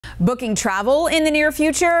Booking travel in the near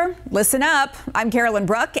future? Listen up. I'm Carolyn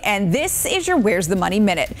Bruck, and this is your Where's the Money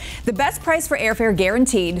Minute. The best price for airfare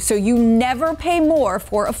guaranteed, so you never pay more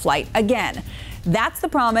for a flight again. That's the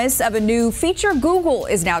promise of a new feature Google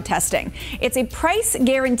is now testing. It's a price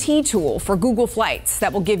guarantee tool for Google Flights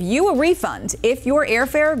that will give you a refund if your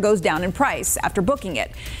airfare goes down in price after booking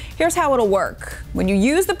it. Here's how it'll work. When you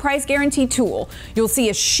use the price guarantee tool, you'll see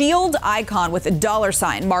a shield icon with a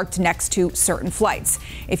 $sign marked next to certain flights.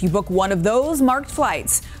 If you book one of those marked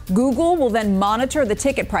flights, Google will then monitor the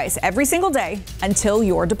ticket price every single day until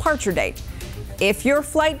your departure date. If your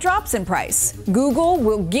flight drops in price, Google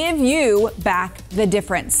will give you back the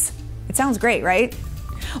difference. It sounds great, right?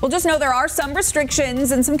 Well, just know there are some restrictions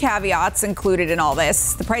and some caveats included in all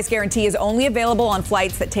this. The price guarantee is only available on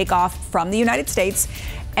flights that take off from the United States,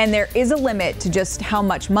 and there is a limit to just how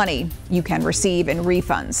much money you can receive in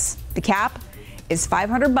refunds. The cap is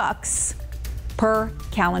 $500 per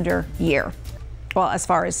calendar year. Well, as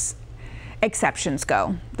far as exceptions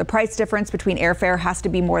go, the price difference between airfare has to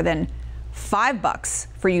be more than $5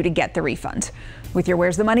 for you to get the refund. With your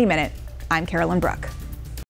Where's the Money Minute, I'm Carolyn Bruck.